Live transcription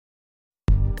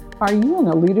Are you in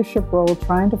a leadership role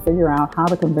trying to figure out how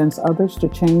to convince others to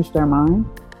change their mind?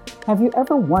 Have you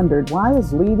ever wondered why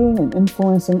is leading and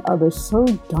influencing others so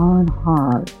darn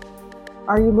hard?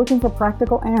 Are you looking for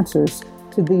practical answers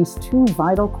to these two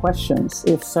vital questions?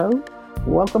 If so,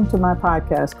 welcome to my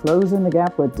podcast, Closing the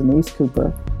Gap with Denise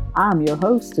Cooper. I'm your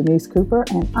host, Denise Cooper,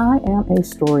 and I am a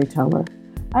storyteller.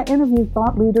 I interview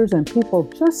thought leaders and people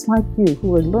just like you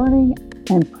who are learning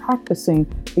and practicing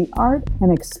the art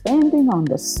and expanding on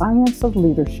the science of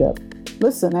leadership.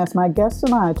 Listen as my guests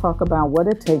and I talk about what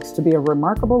it takes to be a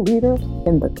remarkable leader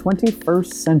in the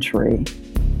 21st century.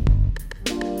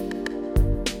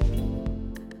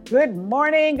 Good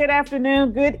morning, good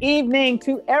afternoon, good evening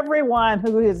to everyone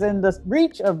who is in the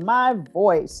reach of my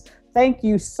voice. Thank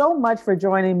you so much for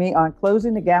joining me on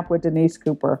Closing the Gap with Denise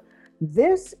Cooper.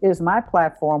 This is my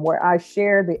platform where I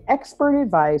share the expert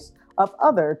advice of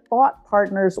other thought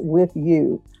partners with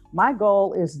you. My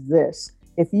goal is this.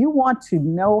 If you want to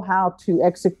know how to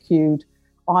execute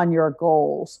on your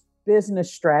goals,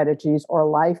 business strategies, or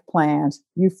life plans,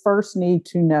 you first need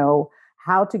to know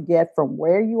how to get from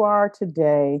where you are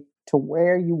today to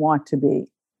where you want to be.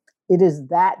 It is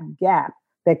that gap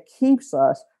that keeps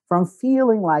us from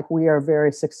feeling like we are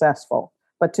very successful.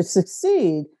 But to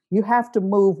succeed, you have to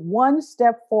move one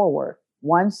step forward,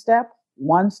 one step,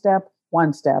 one step,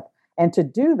 one step. And to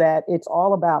do that, it's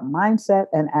all about mindset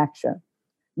and action.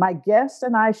 My guests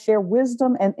and I share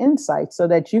wisdom and insight so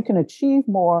that you can achieve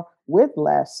more with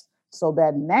less, so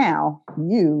that now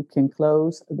you can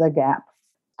close the gap.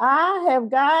 I have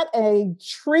got a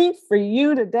treat for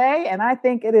you today, and I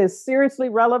think it is seriously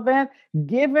relevant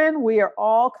given we are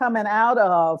all coming out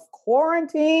of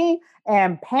quarantine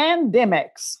and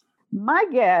pandemics. My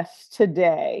guest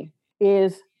today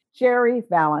is Jerry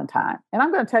Valentine, and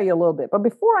I'm going to tell you a little bit. But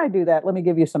before I do that, let me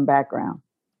give you some background.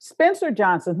 Spencer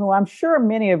Johnson, who I'm sure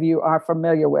many of you are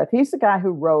familiar with, he's the guy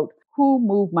who wrote Who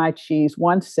Moved My Cheese,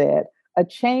 once said, "A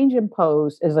change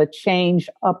imposed is a change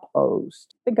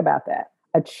opposed." Think about that.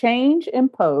 A change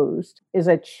imposed is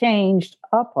a change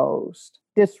opposed.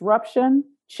 Disruption,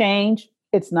 change,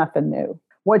 it's nothing new.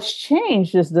 What's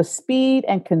changed is the speed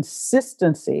and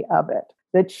consistency of it.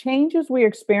 The changes we're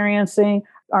experiencing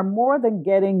are more than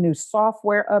getting new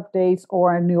software updates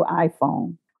or a new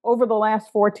iPhone. Over the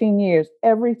last 14 years,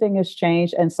 everything has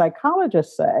changed, and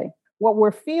psychologists say what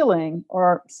we're feeling,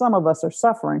 or some of us are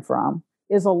suffering from,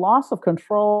 is a loss of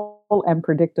control and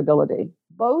predictability.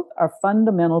 Both are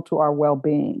fundamental to our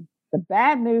well-being. The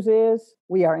bad news is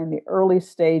we are in the early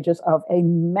stages of a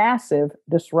massive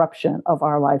disruption of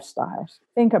our lifestyles.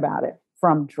 Think about it.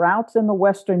 From droughts in the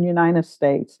Western United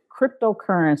States,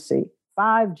 cryptocurrency,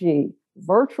 5G,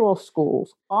 virtual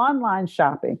schools, online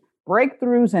shopping,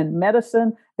 breakthroughs in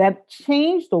medicine that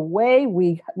change the way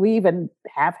we even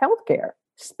have healthcare,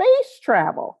 space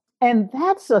travel. And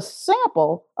that's a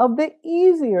sample of the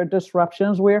easier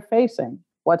disruptions we're facing.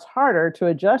 What's harder to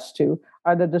adjust to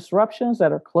are the disruptions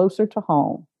that are closer to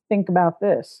home. Think about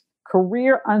this.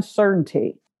 Career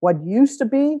uncertainty. What used to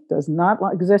be does not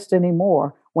exist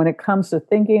anymore when it comes to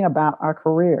thinking about our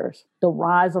careers. The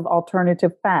rise of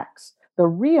alternative facts. The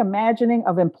reimagining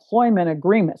of employment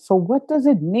agreements. So what does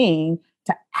it mean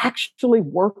to actually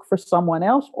work for someone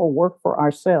else or work for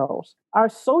ourselves? Our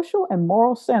social and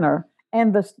moral center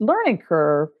and the learning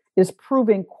curve is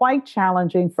proving quite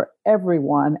challenging for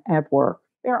everyone at work.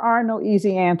 There are no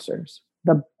easy answers.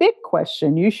 The big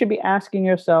question you should be asking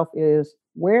yourself is,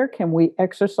 where can we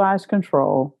exercise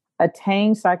control,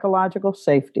 attain psychological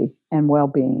safety and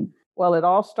well-being? Well, it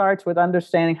all starts with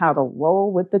understanding how to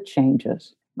roll with the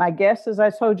changes. My guest, as I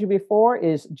told you before,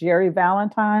 is Jerry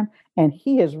Valentine, and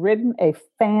he has written a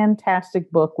fantastic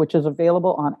book, which is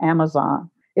available on Amazon.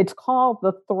 It's called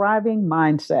The Thriving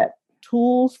Mindset: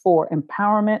 Tools for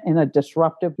Empowerment in a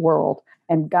Disruptive World.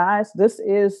 And guys, this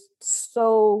is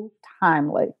so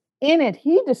timely. In it,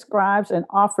 he describes and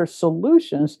offers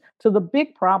solutions to the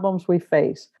big problems we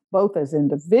face, both as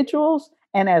individuals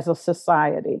and as a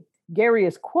society. Gary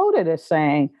is quoted as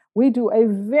saying, "We do a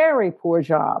very poor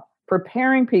job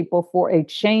preparing people for a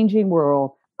changing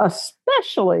world,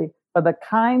 especially for the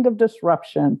kind of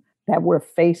disruption that we're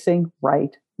facing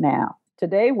right now."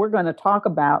 Today, we're going to talk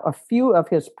about a few of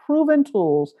his proven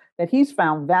tools that he's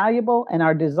found valuable and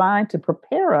are designed to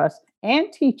prepare us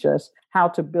and teach us how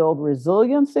to build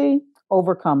resiliency,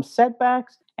 overcome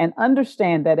setbacks, and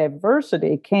understand that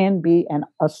adversity can be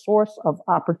a source of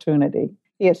opportunity.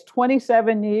 He has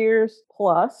 27 years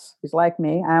plus. He's like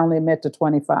me. I only admit to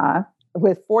 25.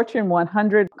 With Fortune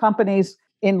 100 companies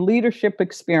in leadership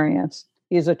experience.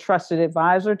 He is a trusted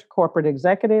advisor to corporate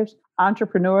executives,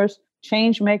 entrepreneurs,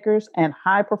 change makers, and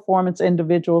high performance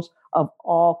individuals of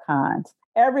all kinds.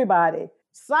 Everybody,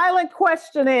 silent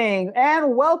questioning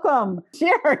and welcome.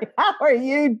 Jerry, how are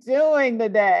you doing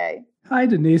today? Hi,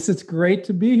 Denise. It's great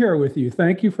to be here with you.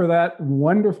 Thank you for that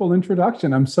wonderful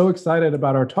introduction. I'm so excited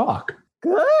about our talk.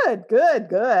 Good, good,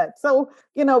 good. So,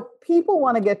 people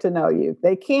want to get to know you.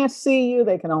 They can't see you,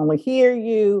 they can only hear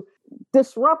you.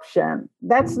 Disruption,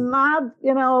 that's not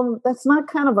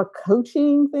kind of a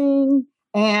coaching thing.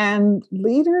 And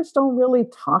leaders don't really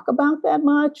talk about that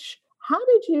much.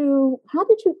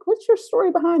 What's your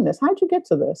story behind this? How did you get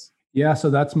to this? Yeah, so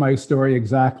that's my story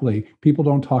exactly. People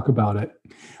don't talk about it.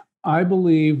 I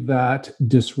believe that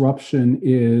disruption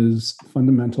is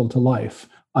fundamental to life.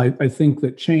 I think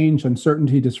that change,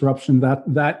 uncertainty, disruption,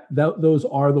 those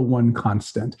are the one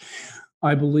constant.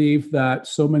 I believe that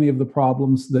so many of the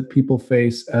problems that people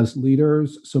face as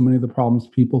leaders, so many of the problems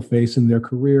people face in their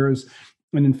careers,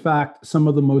 and in fact, some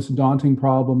of the most daunting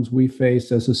problems we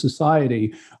face as a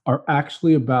society are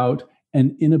actually about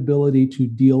an inability to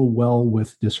deal well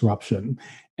with disruption.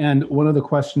 And one of the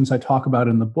questions I talk about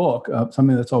in the book,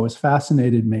 something that's always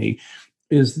fascinated me,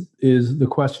 is the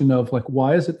question of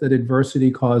why is it that adversity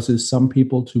causes some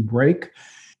people to break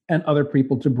and other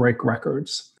people to break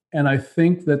records? And I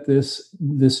think that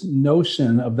this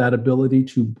notion of that ability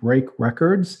to break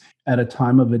records at a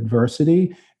time of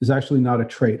adversity is actually not a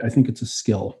trait. I think it's a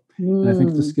skill. And I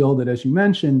think it's a skill that, as you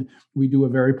mentioned, we do a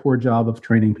very poor job of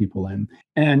training people in.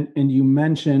 And you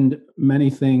mentioned many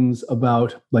things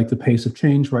about the pace of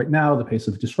change right now, the pace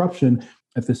of disruption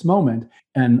at this moment.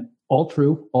 And all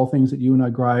true, all things that you and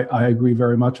I agree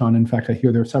very much on. In fact, I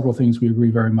hear there are several things we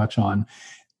agree very much on.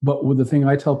 But the thing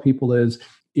I tell people is,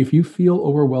 if you feel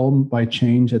overwhelmed by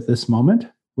change at this moment,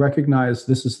 recognize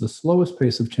this is the slowest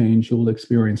pace of change you will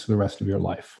experience for the rest of your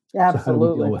life. Absolutely. So how do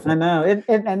we deal with it? I know.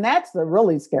 And that's the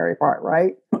really scary part,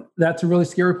 right? That's a really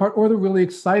scary part, or the really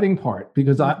exciting part,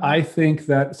 because I think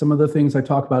that some of the things I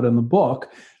talk about in the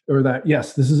book are that,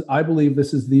 yes, I believe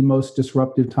this is the most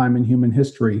disruptive time in human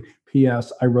history.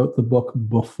 P.S. I wrote the book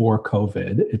before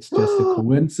COVID. It's just a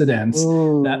coincidence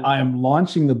that I am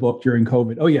launching the book during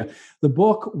COVID. Oh, yeah. The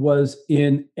book was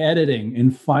in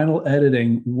final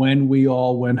editing, when we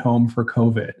all went home for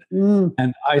COVID.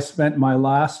 And I spent my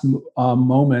last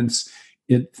moments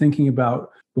thinking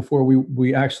about, before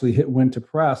we actually went to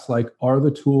press, are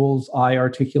the tools I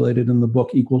articulated in the book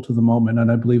equal to the moment? And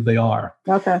I believe they are.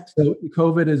 Okay. So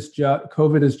COVID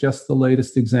is just the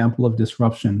latest example of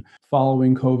disruption.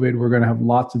 Following COVID, we're going to have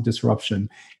lots of disruption.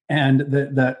 And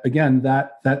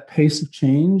that pace of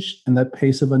change and that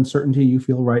pace of uncertainty you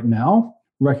feel right now,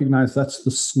 recognize that's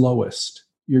the slowest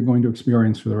you're going to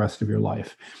experience for the rest of your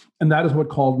life. And that is what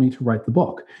called me to write the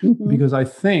book, because I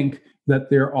think that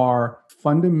there are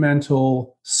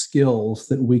fundamental skills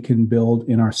that we can build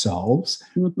in ourselves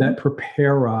that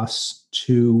prepare us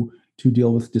to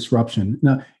deal with disruption.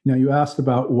 Now you asked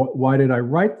about why did I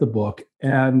write the book?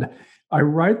 And I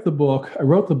wrote the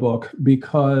book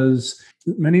because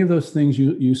many of those things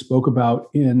you spoke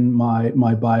about in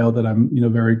my bio that I'm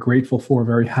very grateful for,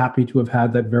 very happy to have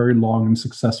had that very long and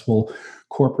successful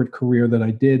corporate career that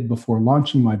I did before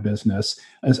launching my business.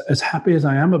 As happy as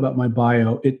I am about my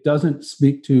bio, it doesn't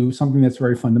speak to something that's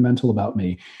very fundamental about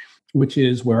me, which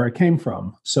is where I came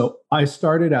from. So I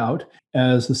started out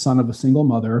as the son of a single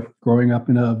mother growing up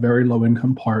in a very low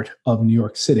income part of New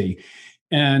York City.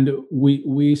 And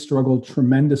we struggled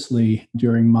tremendously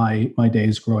during my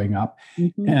days growing up,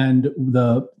 and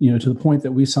to the point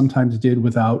that we sometimes did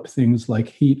without things like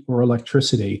heat or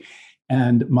electricity.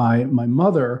 And my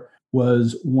mother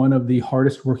was one of the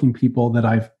hardest working people that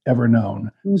I've ever known.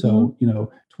 So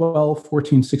 12,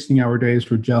 14, 16-hour days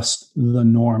were just the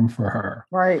norm for her.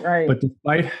 Right. But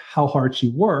despite how hard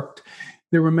she worked,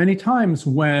 there were many times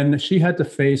when she had to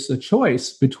face a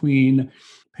choice between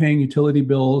paying utility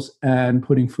bills and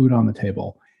putting food on the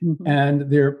table. And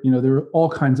there are all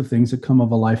kinds of things that come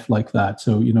of a life like that.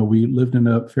 So, we lived in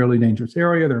a fairly dangerous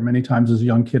area. There were many times as a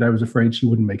young kid, I was afraid she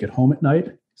wouldn't make it home at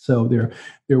night. So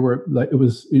it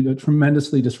was a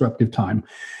tremendously disruptive time.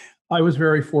 I was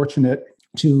very fortunate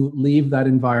to leave that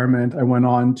environment. I went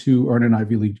on to earn an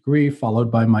Ivy League degree, followed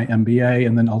by my MBA,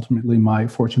 and then ultimately my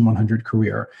Fortune 100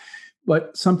 career.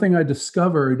 But something I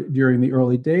discovered during the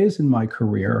early days in my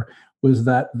career was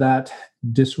that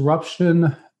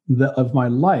disruption of my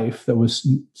life that was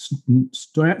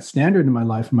standard in my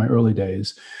life in my early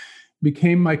days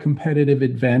became my competitive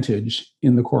advantage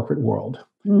in the corporate world.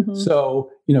 So,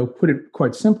 put it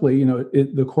quite simply,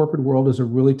 the corporate world is a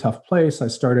really tough place. I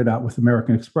started out with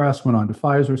American Express, went on to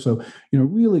Pfizer. So,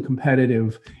 really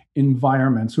competitive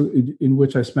environments in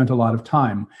which I spent a lot of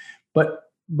time. But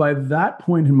by that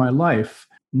point in my life,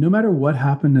 no matter what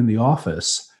happened in the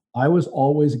office, I was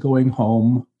always going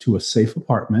home to a safe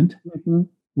apartment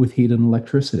with heat and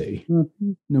electricity,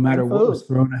 no matter what was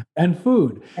thrown at, and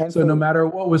food. No matter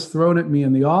what was thrown at me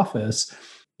in the office,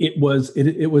 it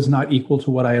was not equal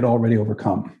to what I had already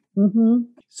overcome.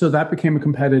 So that became a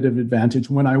competitive advantage.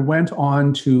 When I went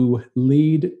on to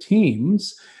lead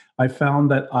teams, I found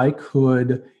that I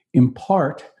could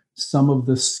impart some of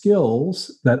the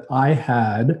skills that I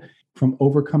had from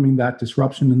overcoming that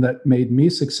disruption and that made me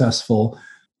successful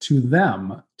to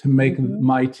them, to make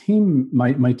my team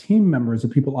members, the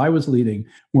people I was leading,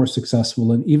 more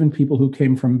successful, and even people who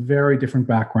came from very different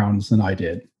backgrounds than I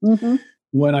did.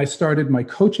 When I started my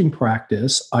coaching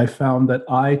practice, I found that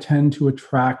I tend to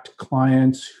attract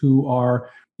clients who are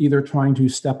either trying to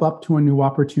step up to a new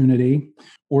opportunity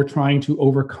or trying to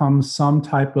overcome some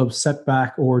type of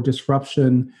setback or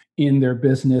disruption in their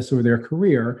business or their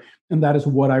career. And that is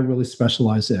what I really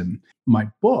specialize in. My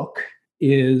book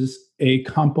is a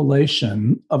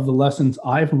compilation of the lessons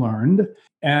I've learned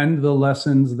and the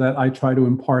lessons that I try to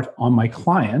impart on my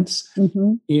clients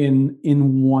in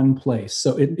one place.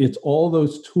 So it's all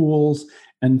those tools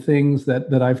and things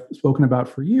that I've spoken about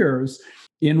for years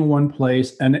in one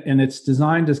place. And it's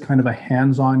designed as kind of a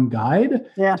hands-on guide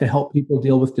to help people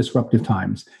deal with disruptive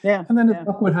times. And then as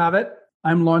luck would have it,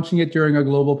 I'm launching it during a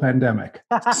global pandemic.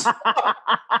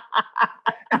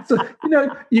 So,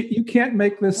 you can't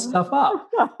make this stuff up.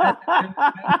 And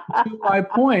to my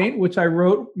point, which I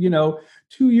wrote,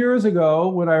 2 years ago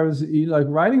when I was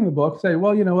writing the book, say,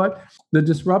 well, you know what? The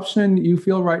disruption you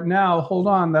feel right now, hold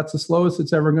on, that's the slowest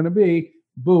it's ever going to be.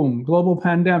 Boom, global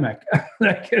pandemic.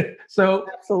 So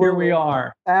here we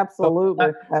are. Absolutely.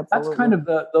 That's kind of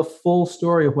the full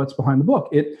story of what's behind the book.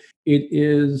 It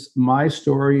is my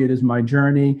story. It is my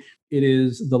journey. It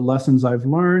is the lessons I've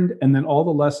learned. And then all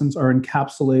the lessons are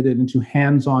encapsulated into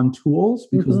hands-on tools,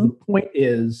 because the point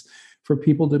is for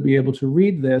people to be able to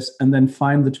read this and then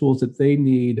find the tools that they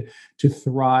need to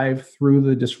thrive through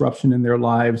the disruption in their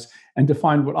lives, and to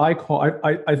find what I call,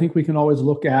 I think we can always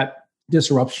look at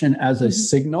disruption as a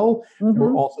signal. And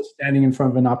we're also standing in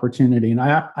front of an opportunity. And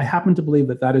I happen to believe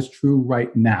that is true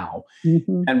right now.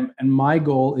 And my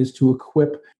goal is to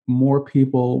equip more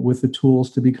people with the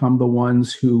tools to become the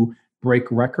ones who break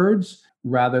records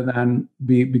rather than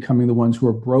becoming the ones who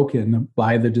are broken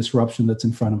by the disruption that's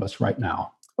in front of us right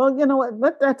now. Well, you know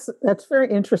what? That's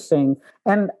very interesting.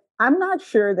 And I'm not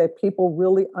sure that people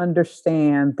really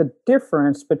understand the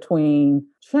difference between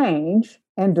change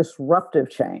and disruptive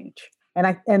change.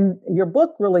 And your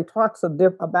book really talks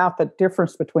about the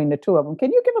difference between the two of them.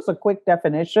 Can you give us a quick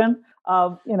definition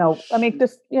of,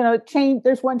 change?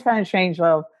 There's one kind of change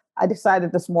of, I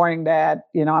decided this morning that,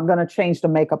 I'm going to change the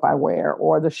makeup I wear,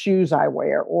 or the shoes I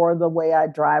wear, or the way I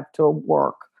drive to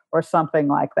work, or something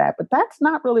like that. But that's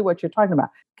not really what you're talking about.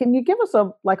 Can you give us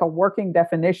a working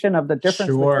definition of the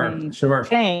difference between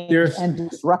change and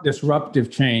disruptive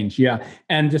change? Yeah.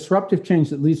 And disruptive change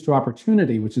that leads to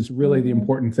opportunity, which is really the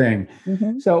important thing.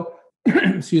 So,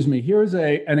 excuse me, here's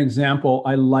an example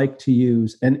I like to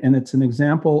use. And it's an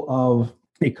example of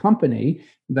a company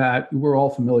that we're all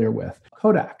familiar with,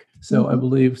 Kodak. So I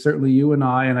believe certainly you and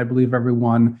I believe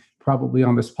everyone probably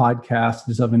on this podcast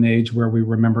is of an age where we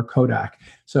remember Kodak.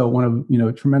 So one of,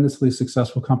 a tremendously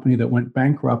successful company that went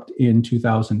bankrupt in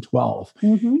 2012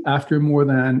 after more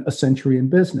than a century in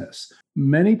business.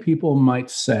 Many people might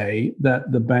say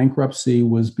that the bankruptcy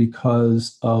was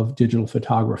because of digital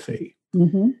photography.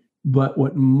 But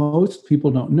what most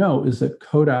people don't know is that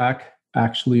Kodak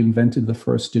actually invented the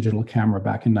first digital camera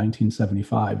back in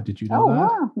 1975. Did you know that?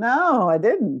 Wow. No, I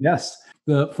didn't. Yes.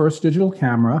 The first digital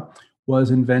camera was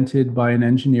invented by an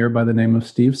engineer by the name of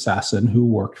Steve Sasson, who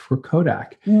worked for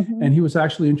Kodak. And he was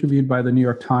actually interviewed by the New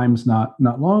York Times not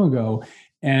long ago.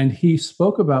 And he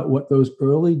spoke about what those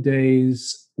early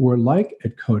days were like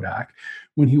at Kodak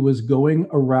when he was going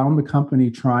around the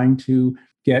company trying to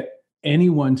get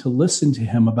anyone to listen to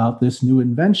him about this new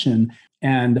invention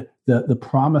and the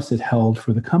promise it held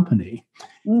for the company.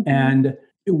 And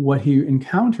what he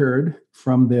encountered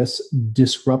from this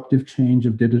disruptive change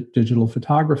of digital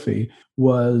photography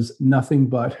was nothing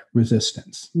but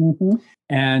resistance.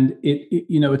 And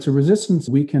it's a resistance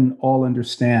we can all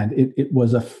understand. It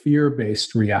was a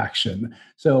fear-based reaction.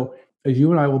 So as you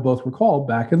and I will both recall,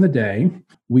 back in the day,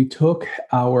 we took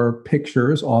our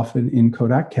pictures often in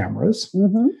Kodak cameras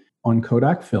on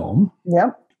Kodak film,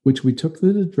 which we took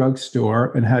to the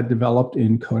drugstore and had developed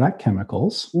in Kodak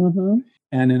chemicals.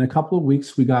 And in a couple of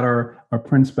weeks, we got our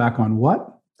prints back on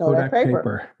what? Kodak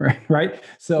paper. Right?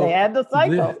 So they had the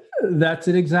cycle. That's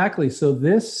it exactly. So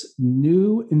this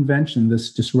new invention,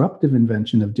 this disruptive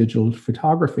invention of digital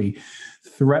photography,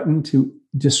 threatened to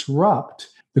disrupt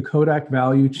the Kodak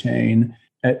value chain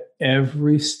at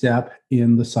every step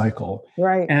in the cycle.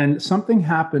 Right. And something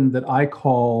happened that I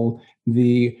call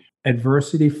the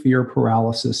adversity fear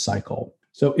paralysis cycle.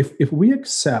 So if we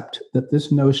accept that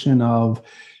this notion of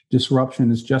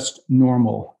disruption is just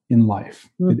normal in life,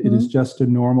 it is just a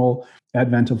normal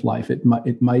advent of life. It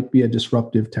might be a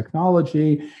disruptive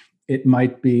technology. It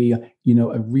might be,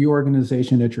 a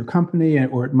reorganization at your company,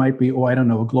 or it might be,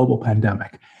 a global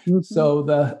pandemic. So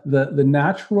the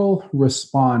natural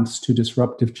response to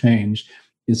disruptive change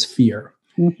is fear.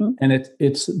 And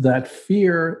it's that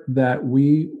fear that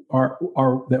we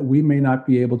that we may not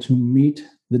be able to meet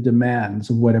the demands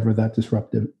of whatever that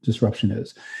disruption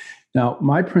is. Now,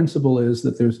 my principle is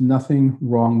that there's nothing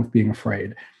wrong with being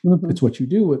afraid. It's what you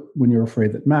do when you're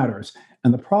afraid that matters.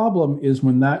 And the problem is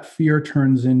when that fear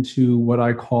turns into what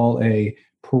I call a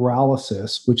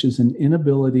paralysis, which is an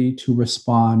inability to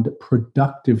respond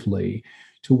productively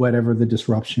to whatever the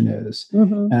disruption is.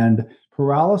 And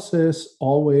paralysis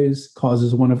always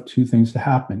causes one of two things to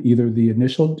happen. Either the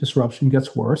initial disruption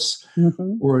gets worse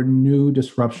or a new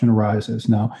disruption arises.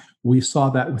 Now, we saw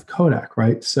that with Kodak,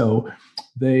 right? So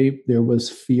there was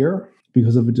fear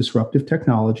because of a disruptive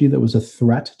technology that was a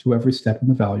threat to every step in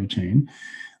the value chain.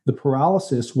 The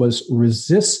paralysis was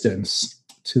resistance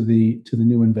to the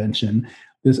new invention.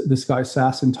 This guy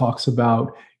Sasson talks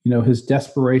about, his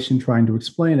desperation trying to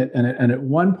explain it. And at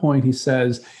one point he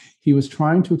says he was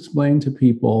trying to explain to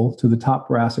people, to the top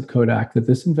brass at Kodak, that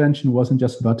this invention wasn't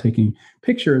just about taking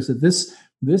pictures, that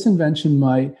this invention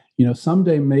might,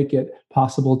 someday make it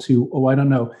possible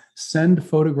to, send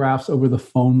photographs over the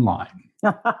phone line.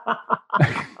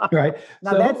 Right.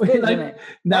 Now that's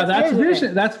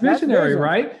visionary. That's visionary,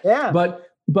 right? Yeah.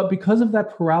 But because of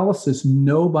that paralysis,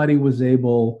 nobody was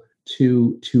able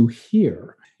to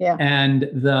hear. Yeah. And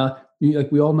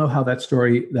we all know how that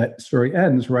story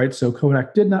ends, right? So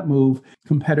Kodak did not move.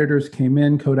 Competitors came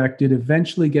in. Kodak did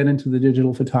eventually get into the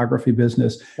digital photography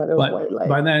business, but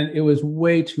by then it was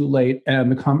way too late,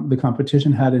 and the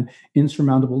competition had an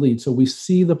insurmountable lead. So we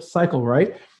see the cycle,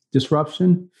 right?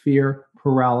 Disruption, fear,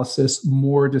 paralysis,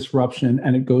 more disruption,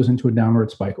 and it goes into a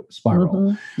downward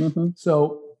spiral.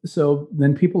 So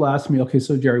then people ask me, okay,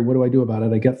 so Jerry, what do I do about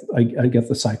it? I get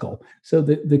the cycle. So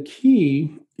the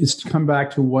key is to come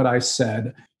back to what I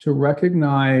said, to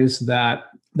recognize that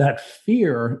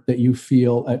fear that you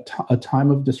feel at a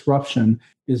time of disruption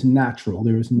is natural.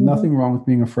 There is nothing wrong with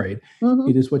being afraid.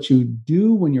 It is what you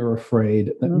do when you're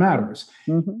afraid that matters.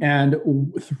 And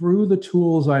through the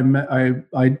tools I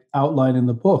outline in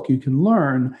the book, you can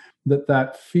learn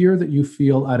that fear that you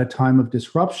feel at a time of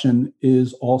disruption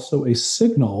is also a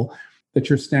signal that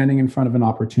you're standing in front of an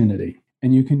opportunity.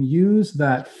 And you can use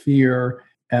that fear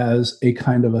as a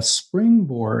kind of a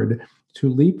springboard to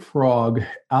leapfrog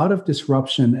out of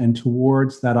disruption and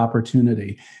towards that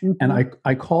opportunity. And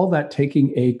I call that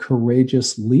taking a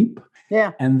courageous leap.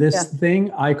 Yeah. And this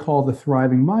thing I call the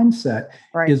thriving mindset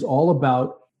is all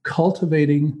about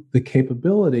cultivating the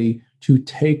capability to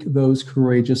take those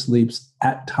courageous leaps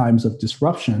at times of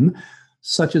disruption,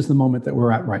 such as the moment that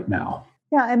we're at right now.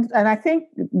 Yeah, and I think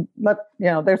you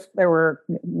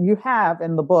have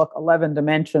in the book 11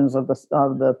 dimensions of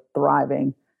the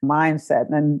thriving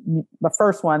mindset, and the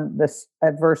first one, this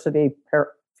adversity,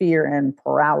 fear, and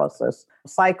paralysis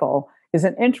cycle, is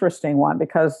an interesting one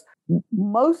because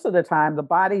most of the time the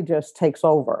body just takes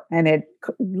over and it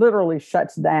literally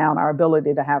shuts down our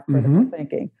ability to have critical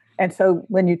thinking. And so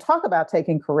when you talk about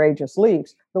taking courageous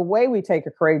leaps, the way we take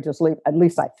a courageous leap, at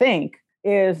least I think,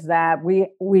 is that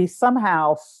we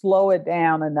somehow slow it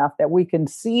down enough that we can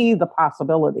see the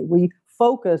possibility. We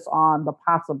focus on the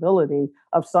possibility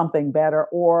of something better,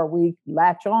 or we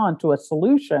latch on to a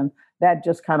solution that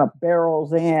just kind of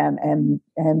barrels in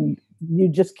and you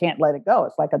just can't let it go.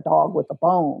 It's like a dog with a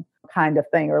bone kind of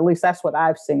thing, or at least that's what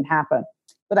I've seen happen.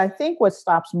 But I think what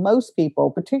stops most people,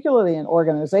 particularly in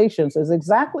organizations, is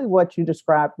exactly what you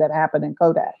described that happened in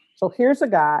Kodak. So here's a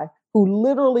guy who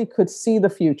literally could see the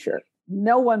future.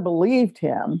 No one believed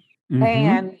him,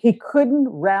 and he couldn't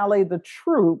rally the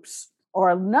troops or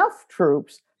enough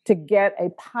troops to get a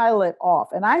pilot off.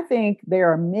 And I think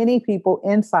there are many people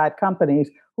inside companies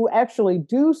who actually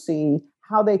do see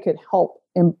how they could help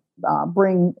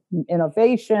bring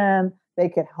innovation, they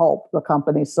could help the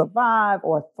company survive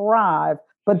or thrive,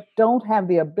 but don't have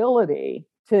the ability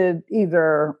to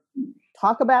either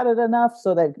talk about it enough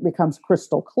so that it becomes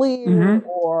crystal clear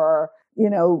or,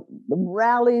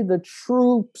 rally the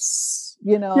troops,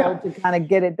 to kind of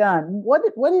get it done. What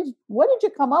did you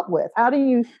come up with? How do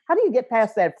you get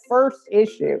past that first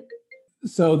issue?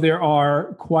 So there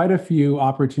are quite a few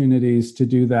opportunities to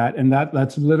do that. And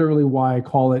that's literally why I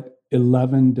call it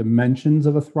 11 dimensions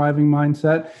of a thriving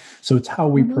mindset. So it's how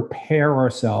we prepare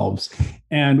ourselves.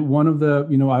 And one of the,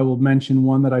 I will mention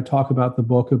one that I talk about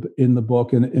in the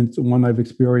book, and it's one I've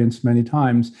experienced many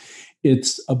times.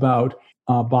 It's about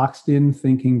boxed in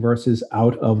thinking versus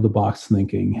out of the box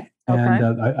thinking. Okay.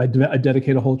 And I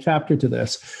dedicate a whole chapter to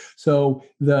this. So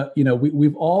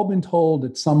we've all been told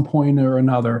at some point or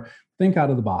another, think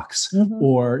out of the box,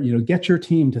 or get your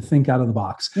team to think out of the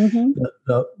box.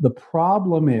 The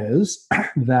problem is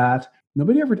that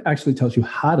nobody ever actually tells you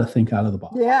how to think out of the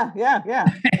box. Yeah.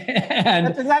 And,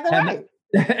 that's exactly right.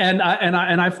 And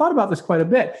I've thought about this quite a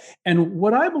bit. And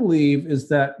what I believe is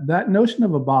that notion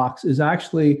of a box is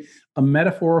actually a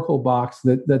metaphorical box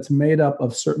that's made up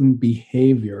of certain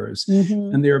behaviors.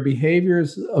 And there are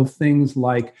behaviors of things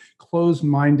like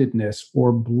closed-mindedness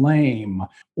or blame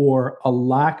or a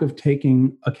lack of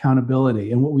taking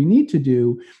accountability. And what we need to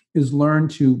do is learn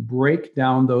to break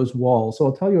down those walls. So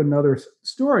I'll tell you another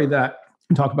story that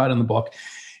I talk about in the book.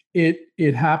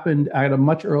 It happened at a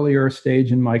much earlier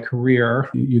stage in my career.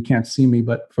 You can't see me,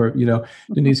 but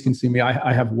Denise can see me.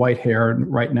 I have white hair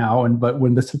right now, but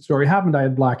when this story happened, I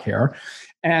had black hair,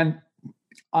 and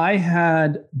I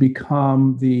had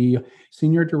become the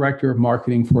senior director of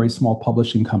marketing for a small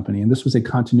publishing company, and this was a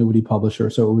continuity publisher.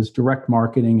 So it was direct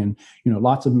marketing and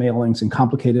lots of mailings and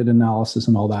complicated analysis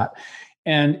and all that.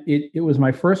 And it was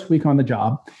my first week on the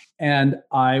job, and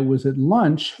I was at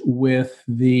lunch with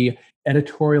the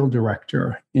editorial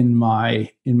director in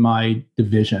my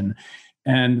division.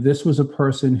 And this was a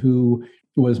person who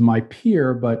was my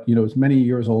peer, but was many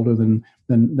years older than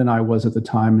I was at the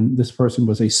time. And this person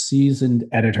was a seasoned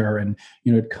editor and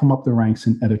had come up the ranks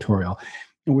in editorial.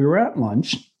 And we were at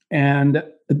lunch, and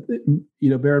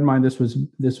bear in mind this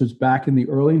was back in the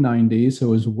early 90s, so it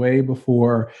was way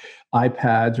before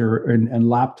iPads and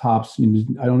laptops.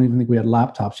 I don't even think we had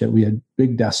laptops yet. We had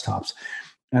big desktops.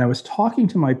 And I was talking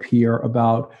to my peer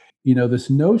about, this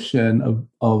notion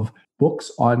of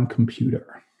books on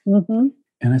computer.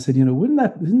 And I said, isn't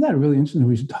that really interesting?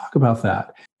 We should talk about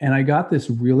that. And I got this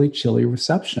really chilly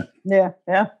reception. Yeah.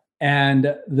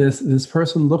 And this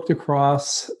person looked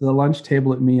across the lunch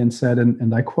table at me and said,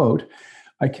 and I quote,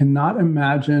 "I cannot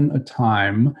imagine a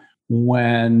time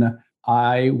when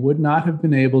I would not have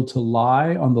been able to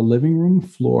lie on the living room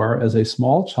floor as a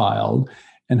small child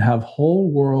and have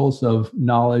whole worlds of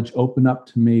knowledge open up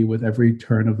to me with every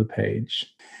turn of the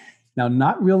page." Now,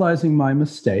 not realizing my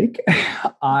mistake,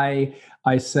 I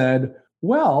said,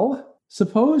 well,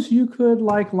 suppose you could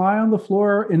lie on the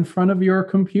floor in front of your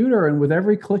computer and with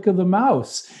every click of the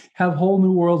mouse, have whole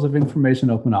new worlds of information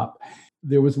open up.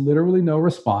 There was literally no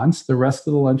response. The rest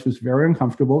of the lunch was very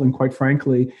uncomfortable. And quite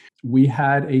frankly, we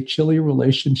had a chilly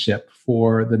relationship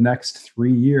for the next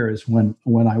 3 years when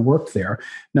I worked there.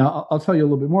 Now, I'll tell you a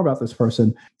little bit more about this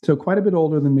person. So quite a bit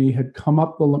older than me, had come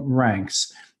up the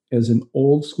ranks as an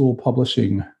old school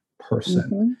publishing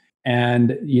person.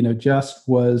 And, just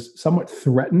was somewhat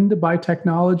threatened by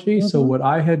technology. So what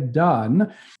I had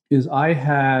done is I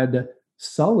had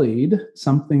sullied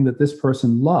something that this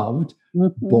person loved,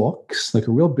 books, like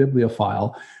a real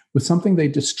bibliophile, with something they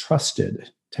distrusted,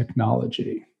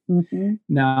 technology.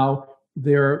 Now,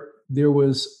 there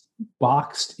was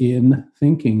boxed in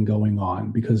thinking going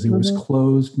on because there was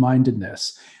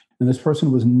closed-mindedness. And this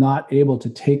person was not able to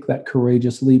take that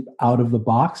courageous leap out of the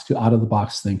box to out of the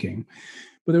box thinking.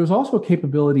 But there was also a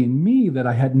capability in me that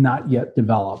I had not yet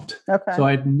developed. Okay. So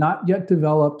I had not yet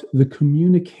developed the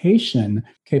communication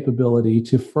capability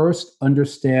to first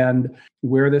understand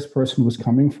where this person was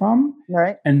coming from,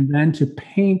 right, and then to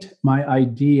paint my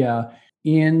idea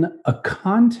in a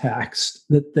context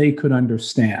that they could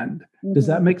understand. Does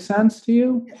that make sense to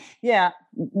you? Yeah.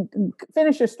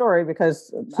 Finish your story,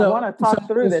 because I want to talk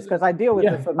through this, because I deal with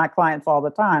this with my clients all the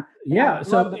time. I'd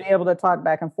love to be able to talk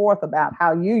back and forth about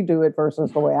how you do it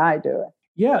versus the way I do it.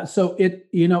 Yeah. So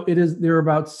there are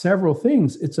about several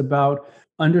things. It's about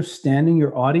understanding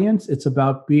your audience. It's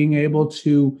about being able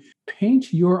to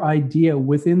paint your idea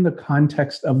within the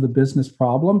context of the business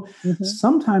problem.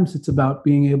 Sometimes it's about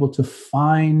being able to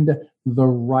find the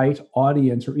right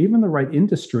audience or even the right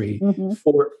industry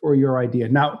for your idea.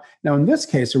 Now, in this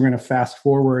case, we're going to fast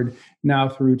forward now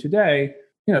through today.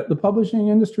 The publishing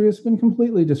industry has been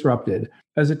completely disrupted.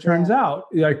 As it turns out,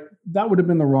 that would have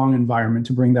been the wrong environment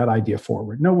to bring that idea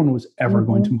forward. No one was ever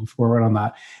going to move forward on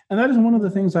that. And that is one of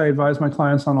the things I advise my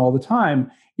clients on all the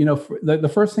time.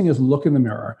 The first thing is look in the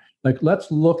mirror. Let's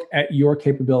look at your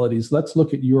capabilities. Let's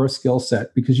look at your skill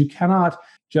set, because you cannot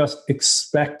just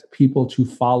expect people to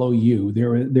follow you.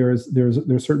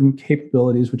 There's certain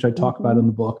capabilities, which I talk about in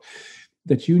the book,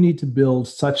 that you need to build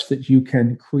such that you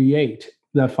can create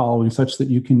that following such that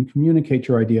you can communicate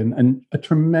your idea. And a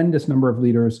tremendous number of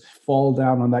leaders fall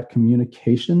down on that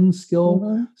communication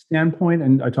skill standpoint.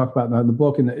 And I talk about that in the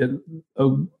book. And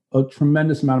a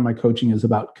tremendous amount of my coaching is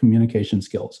about communication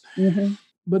skills.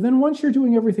 But then once you're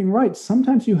doing everything right,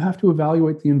 sometimes you have to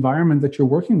evaluate the environment that you're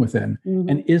working within.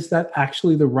 And is that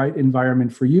actually the right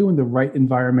environment for you and the right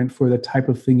environment for the type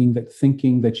of thinking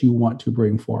that you want to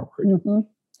bring forward?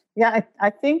 Yeah, I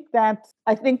think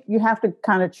you have to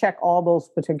kind of check all those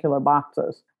particular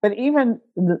boxes. But even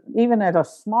at a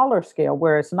smaller scale,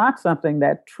 where it's not something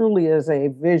that truly is a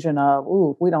vision of,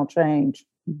 if we don't change,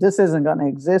 this isn't going to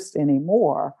exist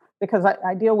anymore. Because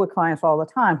I deal with clients all the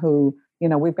time who,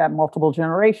 we've got multiple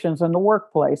generations in the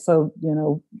workplace. So,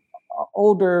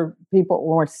 older people,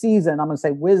 more seasoned, I'm going to say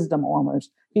wisdom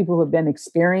owners, people who have been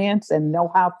experienced and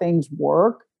know how things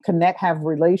work, have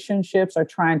relationships, are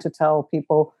trying to tell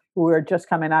people who are just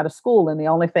coming out of school and the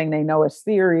only thing they know is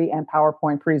theory and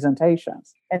PowerPoint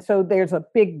presentations. And so there's a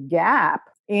big gap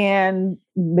in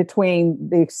between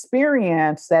the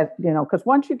experience that, because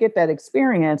once you get that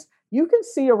experience, you can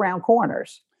see around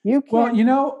corners. Well,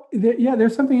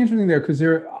 there's something interesting there because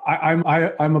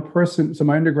I'm a person. So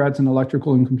my undergrad's in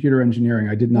electrical and computer engineering.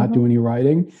 I did not do any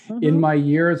writing. In my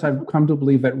years, I've come to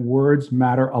believe that words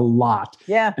matter a lot.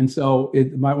 Yeah. And so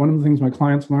one of the things my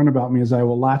clients learn about me is I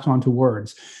will latch onto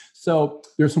words. So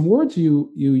there's some words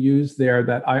you use there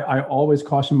that I always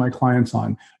caution my clients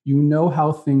on. You know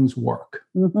how things work.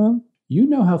 You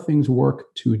know how things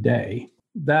work today.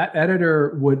 That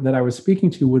editor that I was speaking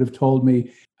to would have told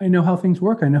me, I know how things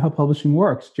work. I know how publishing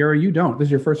works. Jerry, you don't. This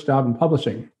is your first job in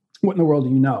publishing. What in the world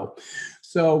do you know?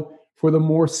 So for the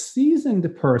more seasoned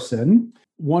person,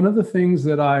 one of the things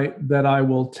that I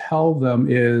will tell them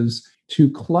is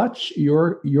to clutch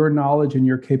your knowledge and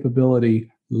your capability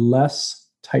less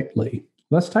tightly.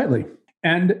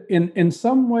 And in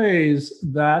some ways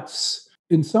that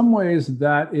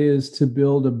is to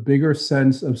build a bigger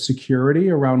sense of security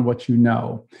around what you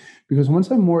know. Because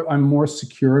once I'm more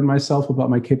secure in myself about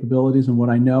my capabilities and what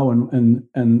I know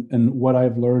and what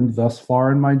I've learned thus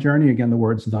far in my journey, again, the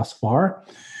words thus far,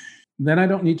 then I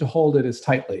don't need to hold it as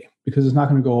tightly because it's not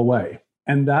going to go away.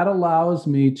 And that allows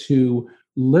me to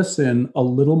listen a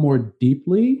little more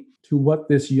deeply to what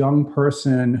this young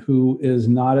person who is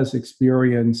not as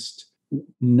experienced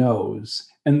knows.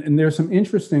 And there's some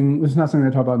interesting, this is not something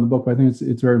I talk about in the book, but I think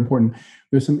it's very important.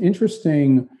 There's some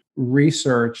interesting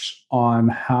research on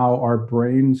how our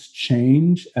brains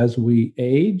change as we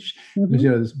age. Because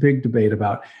this big debate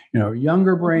about,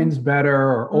 younger brains better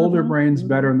or older brains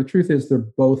better. And the truth is they're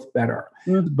both better.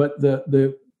 But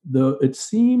it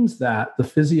seems that the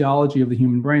physiology of the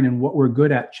human brain and what we're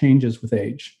good at changes with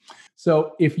age.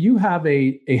 So if you have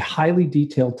a highly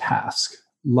detailed task,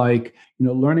 like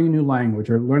learning a new language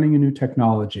or learning a new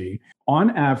technology,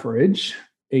 on average,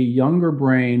 a younger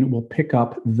brain will pick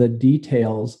up the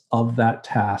details of that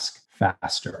task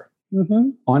faster.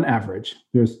 On average.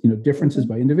 There's differences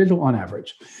by individual on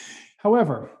average.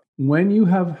 However, when you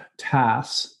have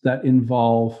tasks that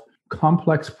involve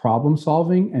complex problem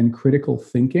solving and critical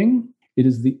thinking, it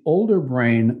is the older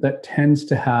brain that tends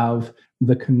to have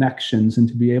the connections and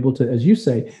to be able to, as you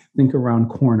say, think around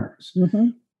corners.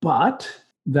 But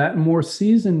that more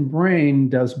seasoned brain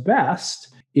does best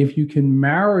if you can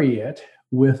marry it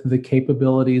with the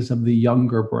capabilities of the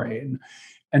younger brain.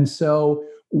 And so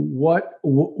what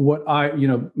I,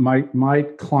 my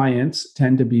clients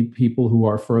tend to be people who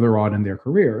are further on in their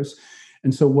careers.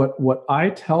 And so what I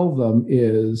tell them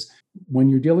is when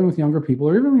you're dealing with younger people,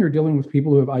 or even when you're dealing with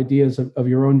people who have ideas of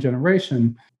your own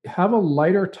generation, have a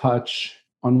lighter touch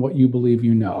on what you believe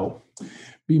you know.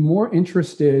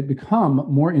 Become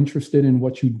more interested in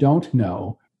what you don't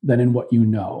know than in what you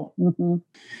know.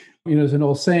 There's an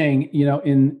old saying,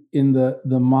 in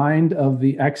the mind of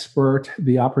the expert,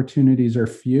 the opportunities are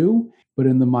few, but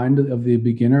in the mind of the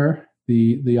beginner,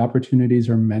 the opportunities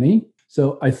are many.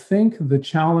 So I think the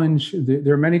challenge,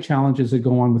 there are many challenges that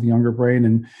go on with the younger brain,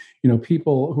 and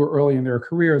people who are early in their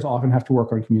careers often have to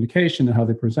work on communication and how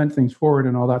they present things forward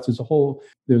and all that. So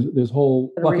there's a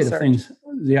whole bucket of things.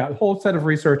 Yeah, a whole set of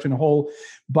research and a whole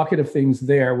bucket of things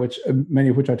there, which many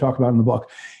of which I talk about in the book.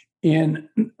 And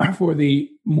for the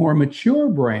more mature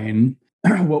brain,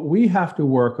 what we have to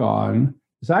work on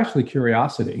is actually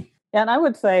curiosity. And I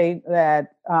would say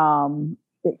that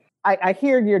I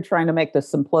hear you're trying to make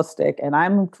this simplistic, and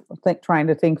I'm trying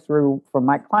to think through from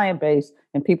my client base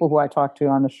and people who I talk to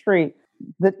on the street.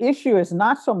 The issue is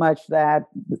not so much that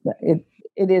it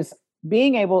is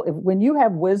being able, when you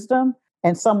have wisdom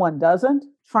and someone doesn't,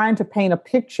 trying to paint a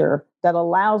picture that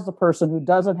allows the person who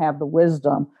doesn't have the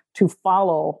wisdom to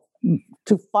follow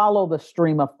the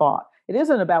stream of thought. it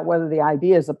isn't about whether the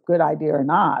idea is a good idea or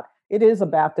not. It is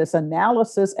about this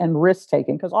analysis and risk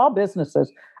taking, because all businesses,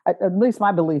 at least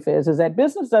my belief is that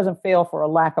business doesn't fail for a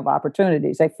lack of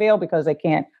opportunities. They fail because they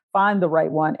can't find the right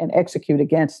one and execute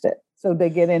against it. So they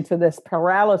get into this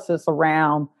paralysis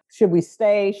around, should we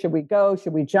stay? Should we go?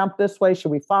 Should we jump this way?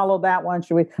 Should we follow that one?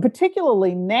 Should we,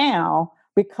 particularly now,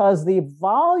 because the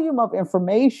volume of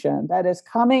information that is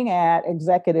coming at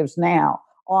executives now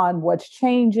on what's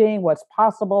changing, what's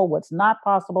possible, what's not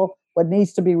possible, what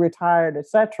needs to be retired, et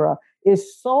cetera,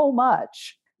 is so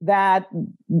much that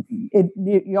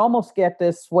you almost get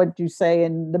this, what you say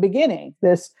in the beginning,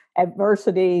 this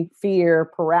adversity, fear,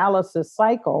 paralysis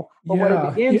cycle. But what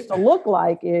it begins to look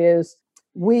like is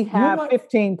we have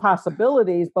 15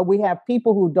 possibilities, but we have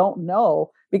people who don't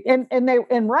know.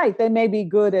 Right, they may be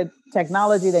good at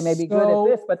technology, they may be good at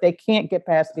this, but they can't get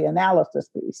past the analysis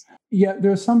piece. Yeah,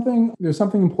 there's something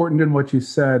important in what you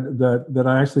said that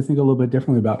I actually think a little bit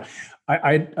differently about.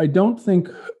 I don't think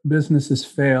businesses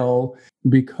fail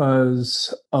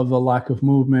because of a lack of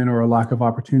movement or a lack of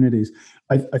opportunities.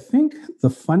 I think the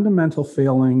fundamental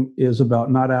failing is about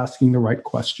not asking the right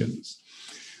questions.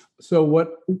 So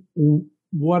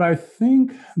what I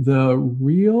think the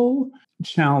real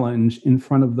challenge in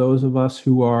front of those of us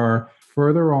who are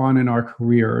further on in our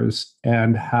careers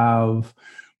and have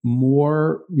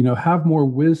more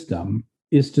wisdom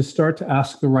is to start to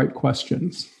ask the right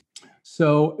questions.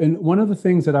 So, and one of the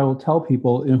things that I will tell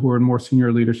people who are in more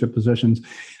senior leadership positions,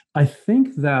 I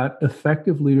think that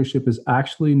effective leadership is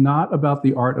actually not about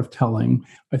the art of telling.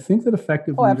 I think that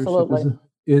effective leadership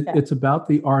it's about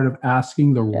the art of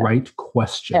asking the right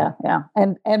question. Yeah.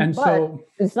 And but so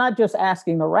it's not just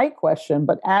asking the right question,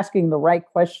 but asking the right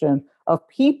question of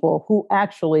people who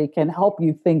actually can help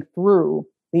you think through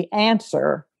the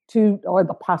answer to, or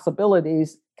the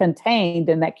possibilities contained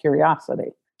in that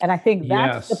curiosity. And I think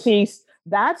that's the piece.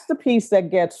 That's the piece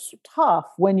that gets tough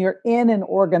when you're in an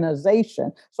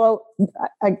organization. So,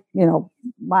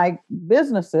 my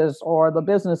businesses or the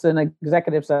business and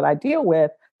executives that I deal with,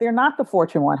 they're not the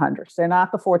Fortune 100s. They're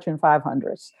not the Fortune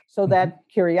 500s. So that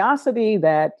curiosity,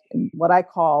 that what I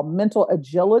call mental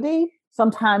agility,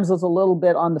 sometimes is a little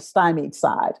bit on the stymied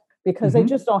side because they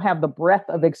just don't have the breadth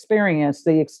of experience,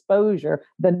 the exposure,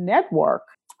 the network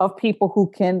of people who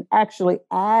can actually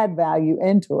add value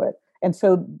into it. And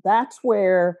so that's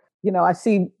where, I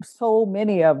see so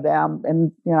many of them,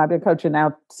 and, I've been coaching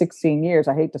now 16 years.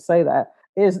 I hate to say that,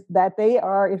 is that they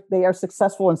are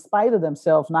successful in spite of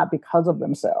themselves, not because of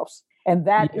themselves. And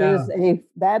that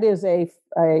is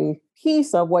a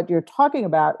piece of what you're talking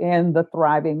about in the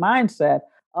thriving mindset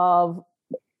of,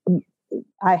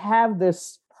 I have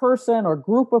this person or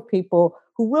group of people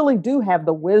who really do have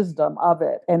the wisdom of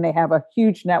it, and they have a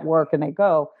huge network, and they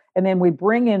go. And then we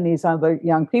bring in these other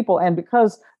young people. And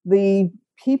because the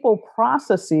people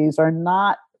processes are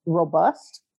not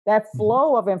robust, that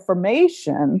flow of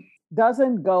information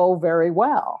doesn't go very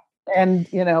well. And,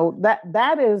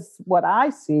 that is what I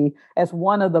see as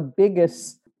one of the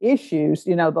biggest issues,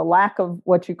 the lack of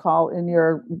what you call in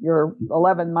your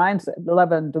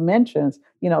 11 dimensions,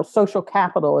 social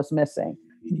capital is missing.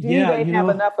 Do they have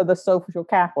enough of the social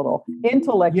capital,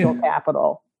 intellectual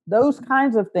capital? Those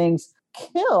kinds of things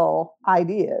kill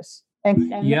ideas and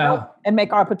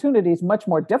make opportunities much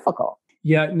more difficult.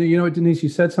 Yeah, Denise, you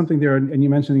said something there, and you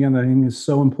mentioned again that I think is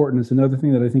so important. It's another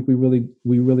thing that I think we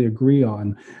really agree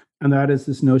on, and that is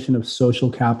this notion of social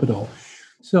capital.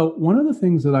 So one of the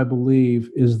things that I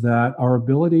believe is that our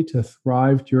ability to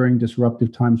thrive during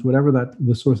disruptive times, whatever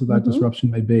the source of that disruption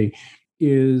may be,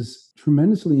 is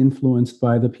tremendously influenced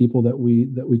by the people that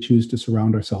we choose to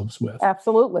surround ourselves with.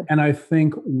 Absolutely. And I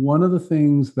think one of the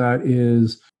things that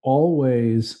is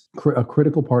always a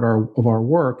critical part of our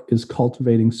work is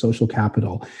cultivating social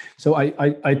capital. So I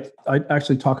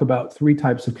actually talk about 3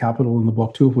 types of capital in the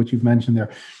book, 2 of which you've mentioned there.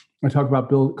 I talk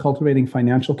about cultivating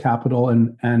financial capital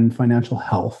and financial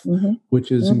health,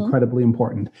 which is incredibly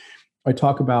important. I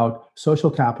talk about social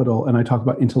capital and I talk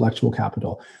about intellectual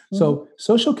capital. So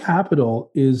social capital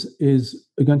is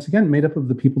again made up of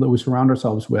the people that we surround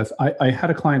ourselves with. I had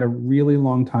a client a really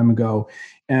long time ago,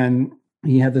 and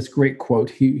he had this great quote.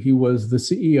 He was the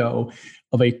CEO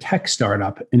of a tech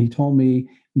startup, and he told me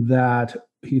that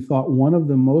he thought one of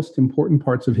the most important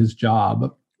parts of his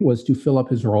job was to fill up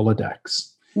his Rolodex.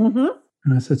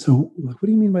 And I said, so what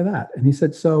do you mean by that? And he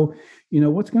said, so,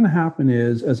 what's going to happen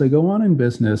is as I go on in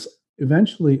business,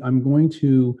 eventually I'm going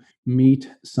to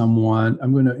meet someone,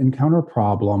 I'm going to encounter a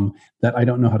problem that I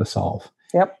don't know how to solve.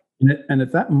 Yep. And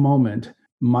at that moment,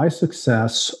 my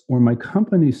success or my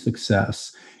company's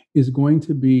success is going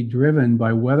to be driven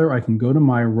by whether I can go to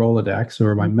my Rolodex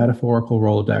or my metaphorical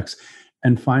Rolodex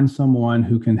and find someone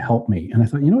who can help me. And I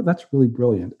thought, that's really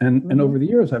brilliant. And over the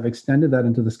years, I've extended that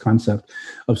into this concept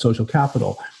of social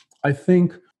capital. I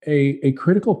think a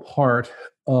critical part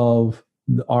of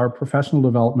our professional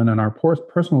development and our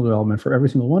personal development for every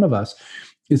single one of us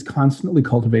is constantly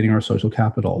cultivating our social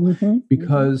capital,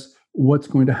 because what's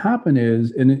going to happen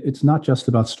is, and it's not just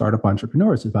about startup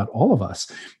entrepreneurs, it's about all of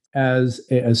us.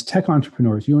 As tech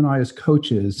entrepreneurs, you and I as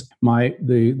coaches,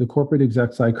 the corporate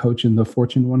execs I coach in the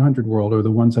Fortune 100 world, or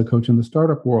the ones I coach in the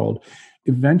startup world,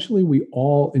 eventually we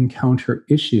all encounter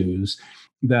issues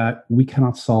that we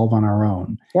cannot solve on our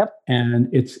own. Yep. And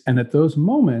at those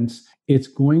moments, it's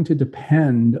going to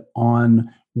depend on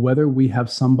whether we have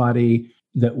somebody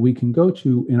that we can go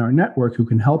to in our network who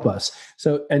can help us.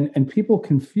 So, and people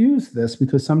confuse this,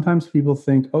 because sometimes people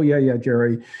think, oh yeah,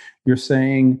 Jerry, you're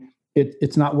saying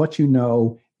it's not what you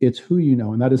know, it's who you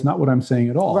know. And that is not what I'm saying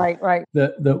at all. Right.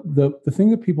 The thing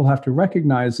that people have to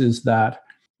recognize is that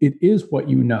it is what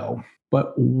you know,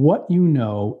 but what you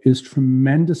know is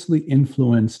tremendously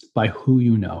influenced by who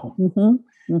you know.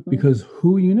 Because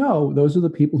who you know, those are the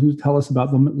people who tell us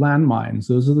about the landmines.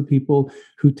 Those are the people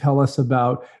who tell us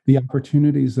about the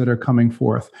opportunities that are coming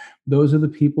forth. Those are the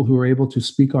people who are able to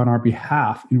speak on our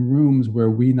behalf in rooms where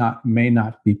we may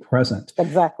not be present.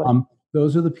 Exactly.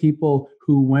 Those are the people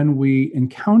who, when we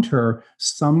encounter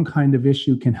some kind of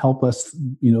issue, can help us,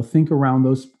 think around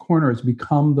those corners,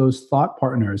 become those thought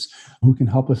partners who can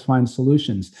help us find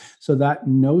solutions. So that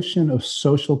notion of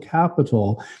social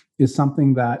capital is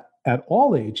something that at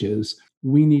all ages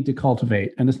we need to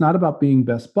cultivate. And it's not about being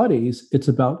best buddies. It's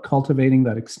about cultivating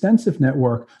that extensive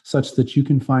network such that you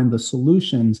can find the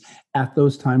solutions at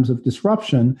those times of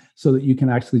disruption, so that you can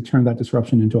actually turn that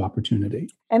disruption into opportunity.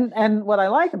 And what I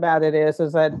like about it is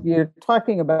that you're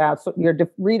talking about, you're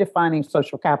redefining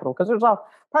social capital, because there's all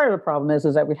part of the problem is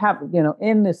that we have,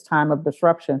 in this time of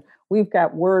disruption, we've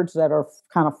got words that are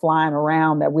kind of flying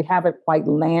around that we haven't quite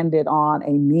landed on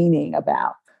a meaning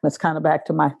about. It's kind of back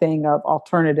to my thing of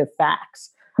alternative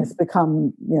facts. It's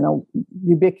become,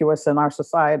 ubiquitous in our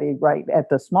society right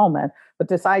at this moment. But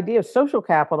this idea of social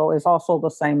capital is also the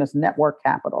same as network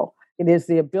capital. It is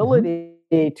the ability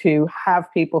to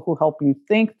have people who help you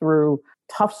think through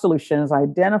tough solutions,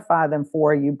 identify them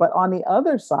for you. But on the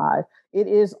other side, it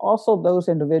is also those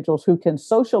individuals who can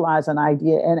socialize an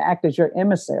idea and act as your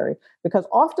emissary. Because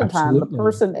oftentimes the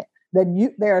person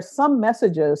there are some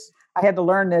messages. I had to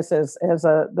learn this as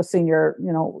the senior,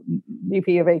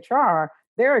 VP of HR.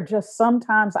 There are just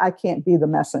sometimes I can't be the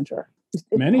messenger.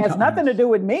 It has nothing to do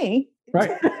with me.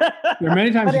 Right. There are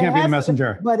many times you can't be the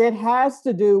messenger. But it has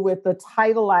to do with the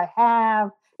title I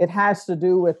have. It has to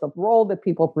do with the role that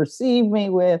people perceive me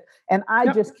with. And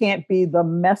I just can't be the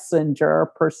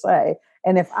messenger per se.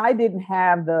 And if I didn't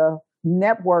have the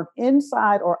network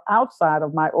inside or outside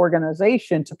of my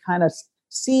organization to kind of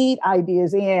seed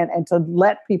ideas in and to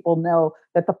let people know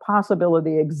that the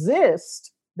possibility exists,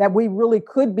 that we really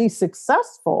could be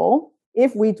successful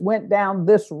if we went down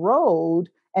this road,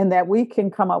 and that we can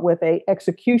come up with a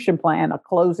execution plan, a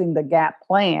closing the gap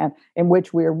plan, in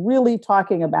which we're really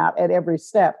talking about at every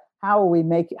step, how are we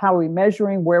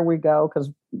measuring where we go? Because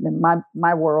in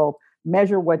my world,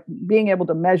 being able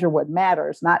to measure what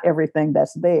matters, not everything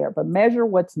that's there, but measure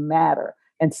what's matter,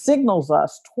 and signals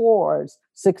us towards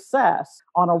success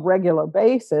on a regular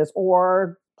basis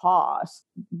or pause.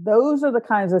 Those are the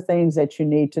kinds of things that you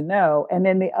need to know. And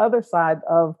then the other side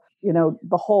of,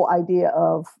 the whole idea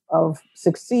of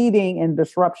succeeding in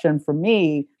disruption for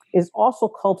me is also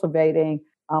cultivating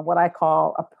what I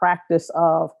call a practice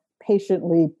of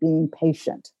patiently being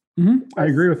patient. I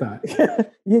agree with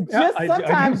that. You just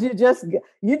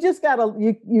gotta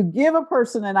you give a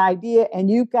person an idea,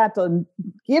 and you've got to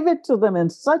give it to them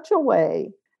in such a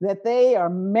way that they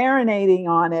are marinating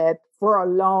on it for a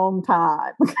long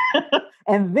time.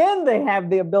 And then they have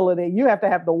the ability, you have to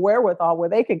have the wherewithal where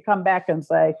they can come back and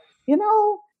say,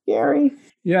 Gary.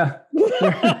 Yeah.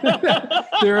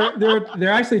 There are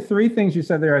actually three things you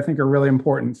said there I think are really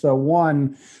important. So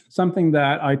one, something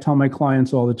that I tell my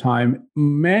clients all the time,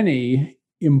 many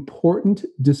important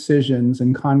decisions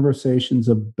and conversations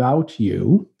about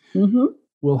you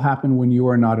will happen when you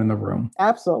are not in the room.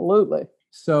 Absolutely.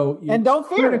 So don't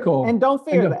fear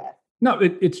that. No,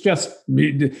 it's just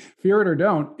fear it or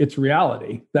don't. It's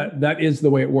reality. That is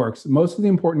the way it works. Most of the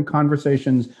important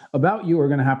conversations about you are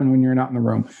going to happen when you're not in the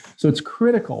room. So it's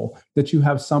critical that you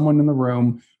have someone in the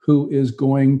room who's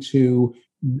going to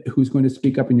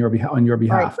speak up on your behalf,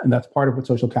 right. And that's part of what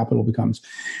social capital becomes.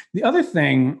 The other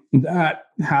thing that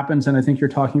happens, and I think you're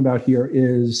talking about here,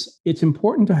 is it's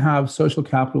important to have social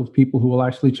capital with people who will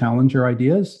actually challenge your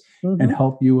ideas and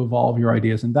help you evolve your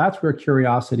ideas. And that's where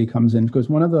curiosity comes in, because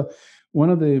one of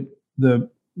the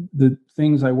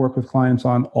things I work with clients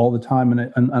on all the time,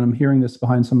 and I'm hearing this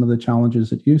behind some of the challenges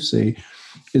that you see,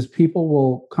 is people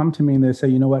will come to me and they say,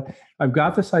 you know what, I've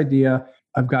got this idea.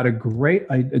 I've got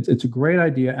it's a great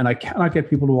idea, and I cannot get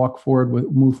people to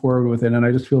move forward with it. And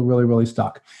I just feel really, really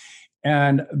stuck.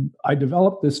 And I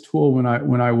developed this tool when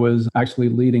I was actually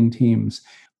leading teams.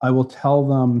 I will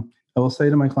say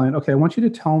to my client, okay, I want you to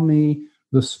tell me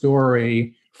the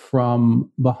story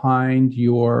from behind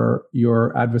your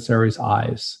adversary's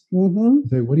eyes. I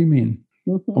say, what do you mean?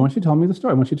 I want you to tell me the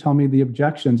story. I want you to tell me the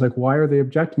objections. Like, why are they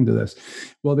objecting to this?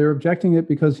 Well, they're objecting it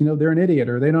because, they're an idiot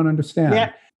or they don't understand.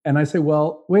 Yeah. And I say,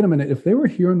 well, wait a minute. If they were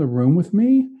here in the room with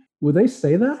me, would they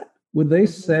say that? Would they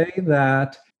say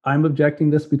that I'm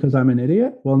objecting this because I'm an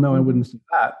idiot? Well, no, I wouldn't say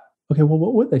that. Okay, well,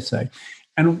 what would they say?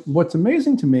 And what's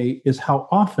amazing to me is how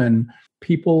often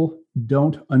people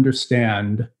don't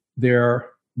understand the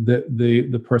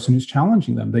person who's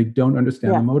challenging them. They don't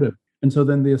understand the motive. And so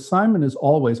then the assignment is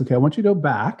always, okay, I want you to go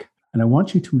back and I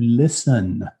want you to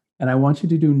listen. And I want you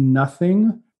to do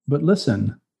nothing but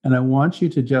listen. And I want you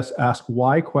to just ask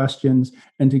why questions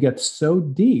and to get so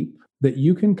deep that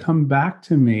you can come back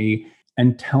to me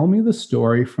and tell me the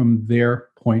story from their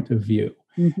point of view.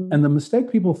 And the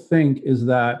mistake people think is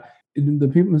that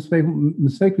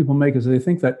mistake people make is they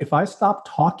think that if I stop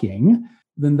talking,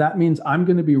 then that means I'm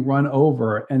going to be run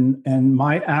over, and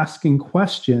my asking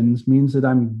questions means that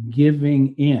I'm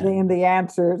giving in. Getting the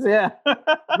answers, yeah.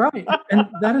 Right. And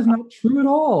that is not true at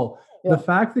all. Yeah. The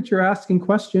fact that you're asking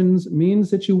questions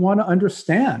means that you want to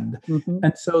understand.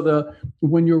 And so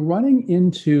when you're running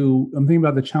into, I'm thinking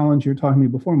about the challenge you were talking to me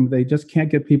before, they just can't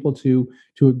get people to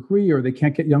agree, or they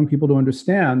can't get young people to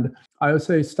understand. I would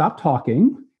say stop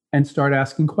talking and start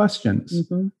asking questions.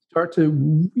 Start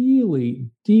to really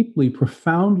deeply,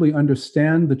 profoundly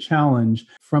understand the challenge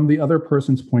from the other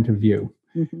person's point of view.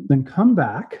 Then come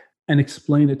back and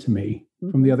explain it to me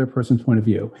from the other person's point of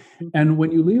view. And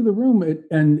when you leave the room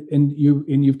and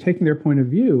you've taken their point of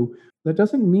view, that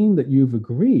doesn't mean that you've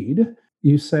agreed.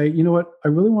 You say, you know what, I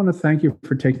really want to thank you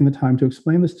for taking the time to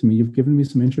explain this to me. You've given me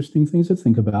some interesting things to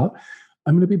think about.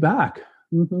 I'm going to be back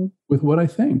with what I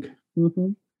think.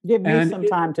 Give me some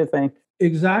time to think.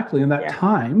 Exactly. And that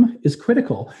time is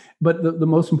critical. But the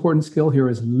most important skill here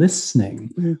is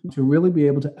listening, to really be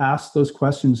able to ask those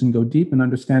questions and go deep and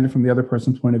understand it from the other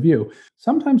person's point of view.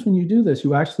 Sometimes when you do this,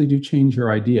 you actually do change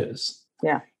your ideas.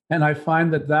 Yeah. And I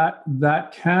find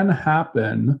that can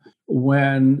happen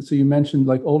so you mentioned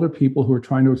like older people who are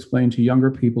trying to explain to younger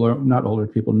people, or not older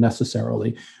people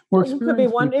necessarily.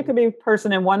 It could be a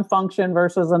person in one function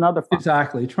versus another function.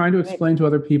 Exactly. Trying to explain to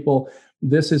other people,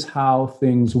 this is how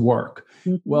things work.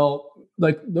 Well,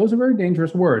 like those are very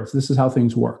dangerous words. This is how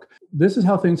things work. This is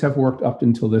how things have worked up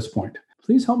until this point.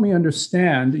 Please help me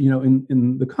understand,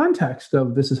 in the context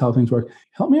of this is how things work,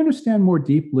 help me understand more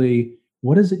deeply,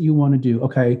 what is it you want to do?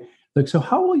 Okay. Like, so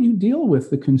how will you deal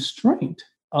with the constraint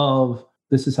of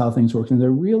this is how things work? And to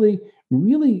really,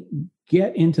 really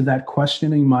get into that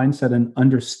questioning mindset and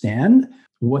understand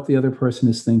what the other person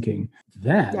is thinking.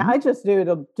 Then I just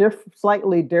do it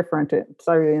slightly different.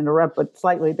 Sorry to interrupt, but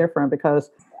slightly different, because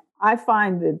I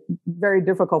find it very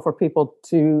difficult for people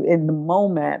to, in the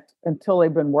moment, until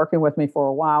they've been working with me for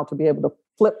a while, to be able to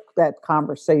flip that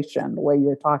conversation the way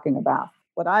you're talking about.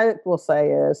 What I will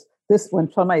say is this: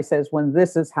 when somebody says, when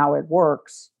this is how it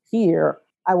works here,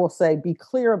 I will say, be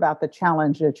clear about the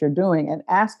challenge that you're doing and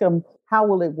ask them, how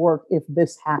will it work if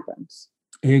this happens?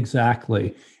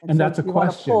 Exactly. And so that's a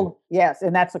question. Yes.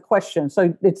 And that's a question.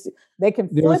 So they can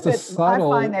flip it. I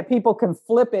find that people can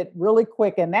flip it really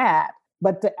quick in that,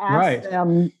 but to ask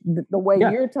them the way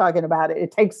you're talking about it,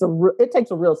 it takes a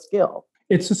real skill.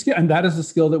 It's a skill. And that is a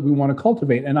skill that we want to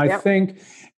cultivate. And I think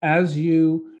as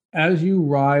you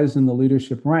rise in the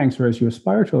leadership ranks, or as you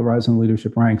aspire to rise in the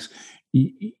leadership ranks,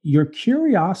 your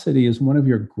curiosity is one of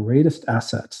your greatest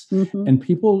assets. And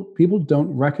people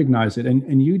don't recognize it.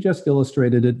 And you just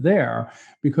illustrated it there,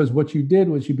 because what you did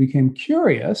was you became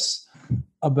curious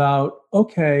about,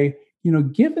 okay,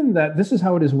 given that this is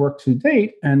how it has worked to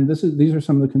date, and these are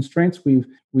some of the constraints we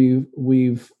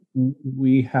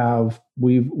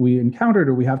encountered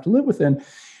or we have to live within.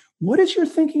 What is your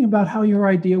thinking about how your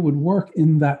idea would work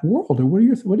in that world? Or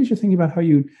what is your thinking about how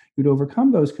you'd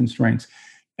overcome those constraints?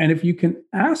 And if you can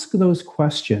ask those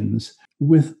questions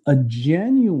with a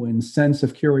genuine sense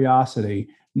of curiosity,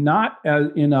 not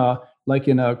in a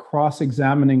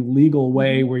cross-examining legal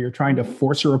way where you're trying to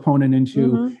force your opponent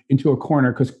into a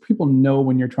corner, because people know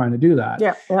when you're trying to do that.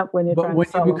 When you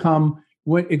become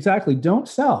exactly, don't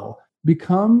sell.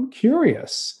 become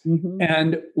curious. Mm-hmm.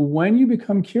 And when you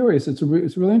become curious, it's a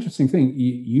really interesting thing.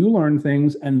 You learn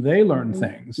things and they learn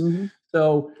things. Mm-hmm.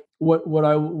 So what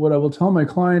I will tell my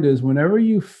client is, whenever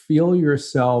you feel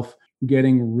yourself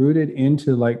getting rooted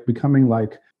into like becoming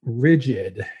like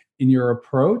rigid in your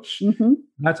approach, Mm-hmm.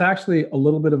 that's actually a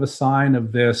little bit of a sign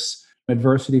of this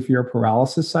adversity fear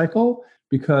paralysis cycle.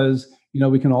 Because,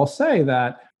 we can all say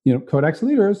that, Codex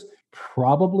leaders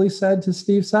probably said to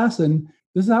Steve Sasson,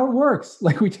 this is how it works.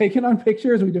 Like, we take it on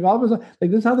pictures, we develop it.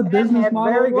 Like, this is how the business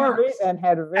model works. And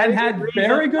had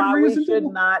very good reason to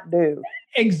not do.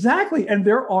 Exactly. And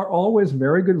there are always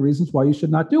very good reasons why you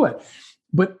should not do it.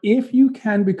 But if you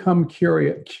can become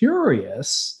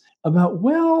curious about,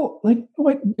 well, like,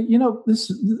 wait, there's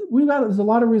a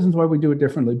lot of reasons why we do it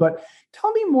differently. But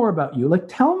tell me more about you. Like,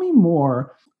 tell me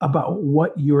more about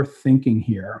what you're thinking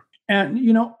here. And,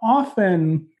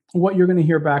 often what you're going to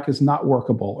hear back is not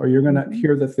workable, or you're going to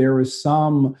hear that there is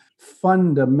some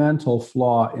fundamental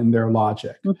flaw in their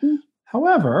logic. Mm-hmm.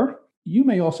 However, you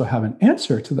may also have an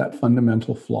answer to that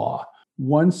fundamental flaw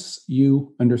once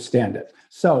you understand it.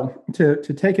 So to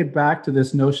take it back to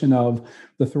this notion of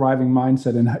the thriving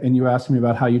mindset, and you asked me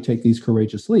about how you take these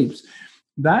courageous leaps,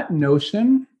 that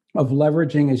notion of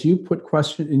leveraging, as you put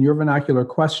question in your vernacular,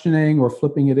 questioning or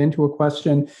flipping it into a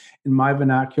question, in my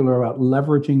vernacular, about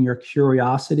leveraging your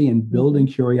curiosity and building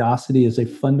curiosity as a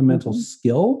fundamental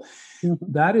skill.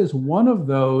 That is one of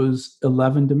those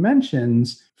 11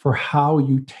 dimensions for how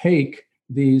you take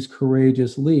these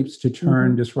courageous leaps to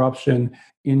turn disruption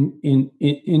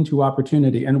into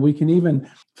opportunity. And we can even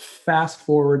fast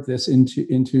forward this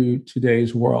into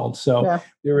today's world. So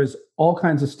there is all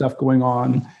kinds of stuff going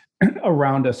on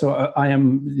around us. So I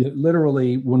am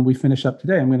literally, when we finish up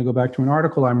today, I'm going to go back to an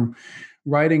article I'm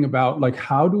writing about, like,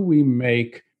 how do we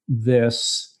make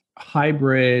this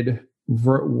hybrid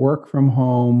work from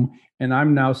home, and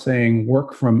I'm now saying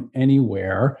work from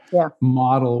anywhere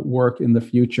model work in the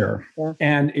future.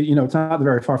 And it's not the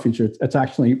very far future. It's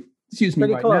actually,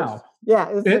 pretty right close. Now. Yeah,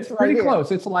 it's right pretty here.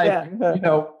 Close. It's like,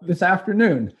 this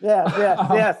afternoon.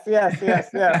 Yes.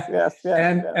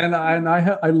 And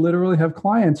I literally have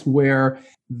clients where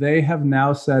they have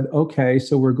now said, okay,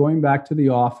 so we're going back to the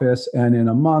office, and in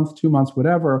a month, 2 months,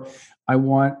 whatever, I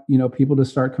want, people to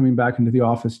start coming back into the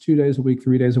office 2 days a week,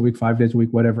 3 days a week, 5 days a week,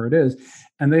 whatever it is.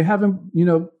 And they haven't,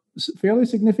 fairly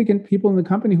significant people in the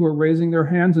company who are raising their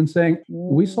hands and saying,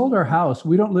 we sold our house.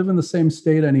 We don't live in the same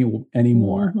state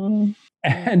anymore.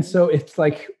 And so it's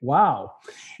like, wow.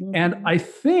 And I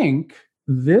think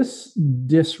this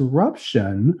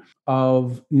disruption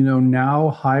of, now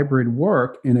hybrid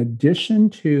work, in addition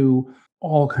to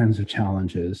all kinds of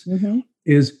challenges,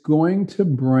 is going to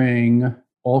bring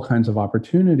all kinds of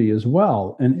opportunity as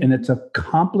well. And it's a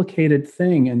complicated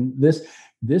thing. And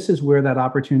this is where that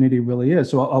opportunity really is.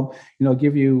 So I'll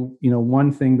give you,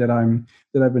 one thing that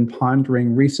I've been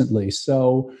pondering recently.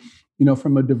 So,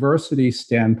 from a diversity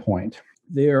standpoint,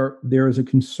 there is a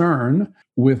concern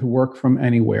with work from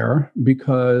anywhere,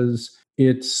 because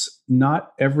it's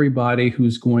not everybody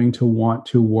who's going to want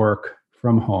to work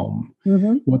from home.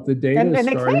 What the data is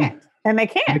starting. And they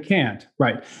can't. They can't,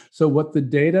 right. So what the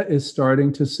data is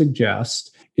starting to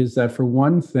suggest is that, for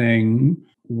one thing,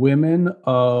 women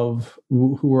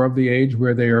who are of the age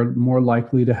where they are more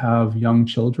likely to have young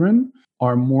children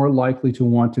are more likely to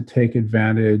want to take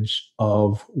advantage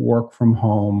of work from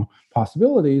home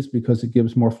possibilities, because it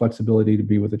gives more flexibility to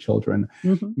be with the children.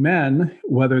 Men,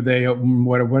 whatever they are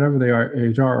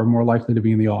more likely to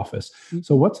be in the office.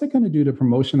 So what's it going to do to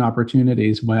promotion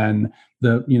opportunities when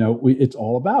it's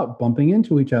all about bumping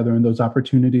into each other, and those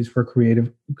opportunities for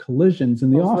creative collisions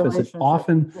in the office? It's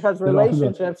often because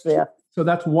relationships. So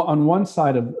that's on one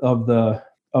side of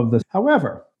this.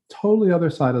 However, totally other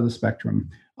side of the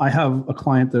spectrum. I have a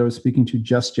client that I was speaking to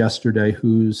just yesterday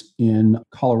who's in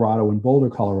Colorado, in Boulder,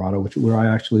 Colorado, where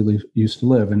I actually used to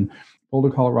live. And Boulder,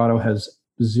 Colorado has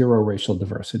zero racial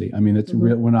diversity. I mean, it's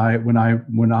real. When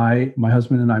my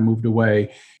husband and I moved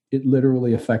away, it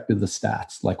literally affected the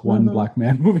stats. Like one Black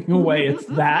man moving away, it's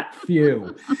that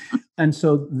few. And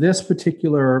so this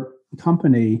particular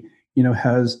company,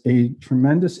 has a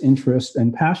tremendous interest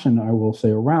and passion, I will say,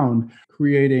 around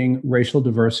creating racial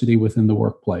diversity within the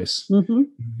workplace.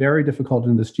 Very difficult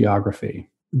in this geography.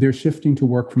 They're shifting to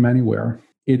work from anywhere.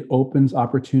 It opens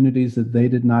opportunities that they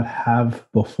did not have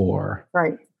before.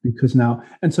 Right. Because now,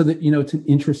 and so that, it's an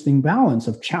interesting balance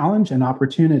of challenge and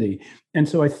opportunity. And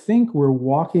so I think we're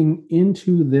walking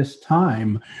into this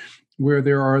time where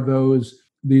there are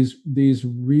these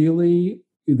really,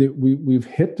 that we've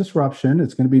hit disruption.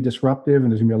 It's going to be disruptive,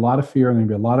 and there's going to be a lot of fear, and there's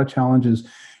going to be a lot of challenges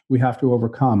we have to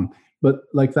overcome. But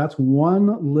like that's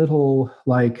one little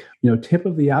tip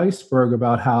of the iceberg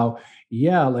about how,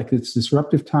 yeah, like it's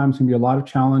disruptive times, can be a lot of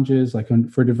challenges, like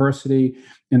for diversity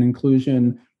and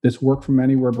inclusion. This work from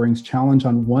anywhere brings challenge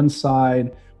on one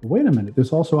side. Wait a minute,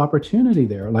 there's also opportunity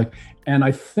there. And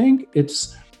I think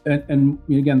it's, and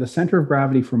again, the center of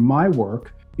gravity for my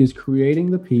work is creating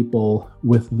the people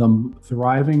with the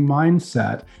thriving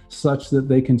mindset such that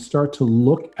they can start to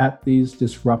look at these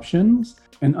disruptions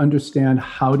and understand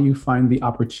how do you find the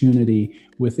opportunity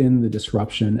within the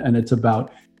disruption. And it's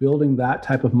about building that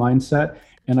type of mindset.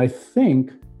 And I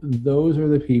think those are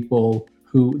the people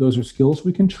those are skills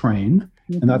we can train.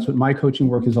 And that's what my coaching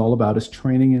work is all about, is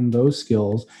training in those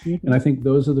skills. And I think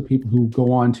those are the people who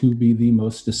go on to be the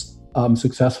most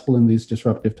successful in these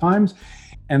disruptive times.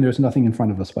 And there's nothing in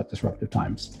front of us but disruptive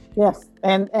times. Yes.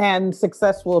 And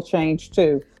success will change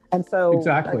too. And so,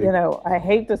 exactly. I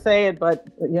hate to say it, but,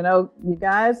 you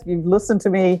guys, you've listened to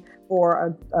me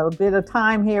for a bit of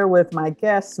time here with my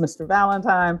guest, Mr.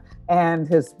 Valentine, and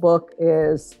his book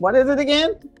is, what is it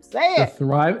again? Say it.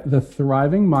 The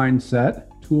Thriving Mindset,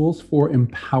 Tools for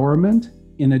Empowerment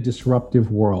in a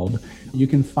Disruptive World. You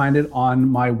can find it on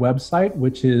my website,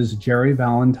 which is Jerry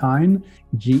Valentine,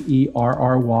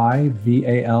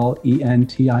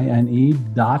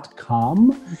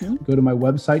 GerryValentine.com. Go to my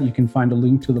website. You can find a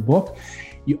link to the book.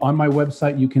 On my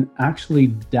website, you can actually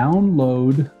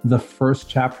download the first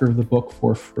chapter of the book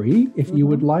for free if you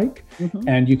would like.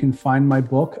 And you can find my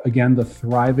book, again, The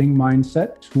Thriving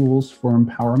Mindset, Tools for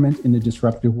Empowerment in a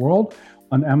Disruptive World,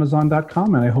 on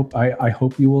Amazon.com. And I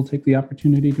hope you will take the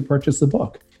opportunity to purchase the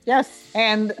book. Yes.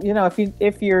 And,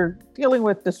 if you're dealing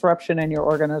with disruption in your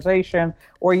organization,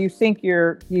 or you think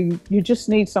you just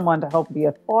need someone to help be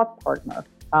a thought partner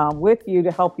with you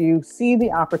to help you see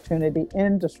the opportunity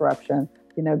in disruption,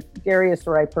 Gary is the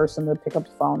right person to pick up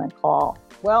the phone and call.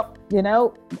 Well,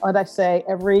 what I say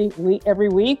every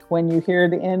week when you hear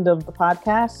the end of the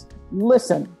podcast,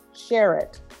 listen, share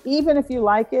it. Even if you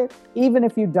like it, even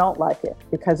if you don't like it,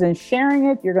 because in sharing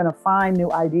it, you're going to find new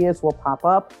ideas will pop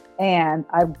up. And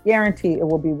I guarantee it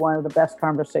will be one of the best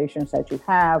conversations that you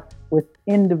have with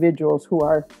individuals who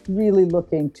are really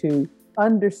looking to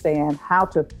understand how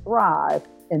to thrive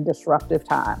in disruptive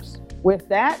times. With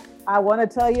that, I want to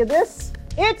tell you this.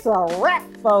 It's a wrap,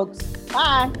 folks.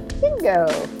 Bye. Bingo.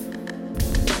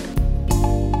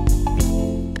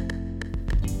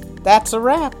 That's a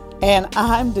wrap. And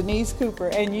I'm Denise Cooper,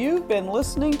 and you've been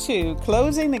listening to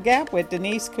Closing the Gap with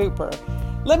Denise Cooper.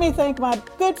 Let me thank my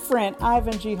good friend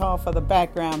Ivan G. Hall for the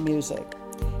background music.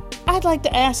 I'd like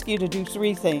to ask you to do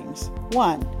 3 things.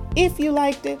 1, if you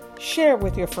liked it, share it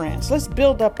with your friends. Let's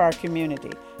build up our community.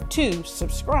 2,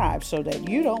 subscribe so that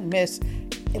you don't miss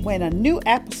when a new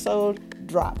episode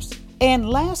drops. And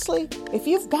lastly, if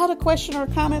you've got a question or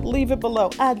comment, leave it below.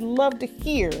 I'd love to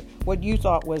hear what you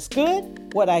thought was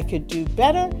good, what I could do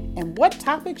better, and what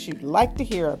topics you'd like to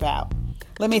hear about.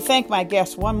 Let me thank my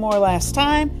guests one more last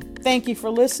time. Thank you for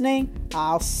listening.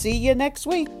 I'll see you next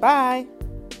week. Bye.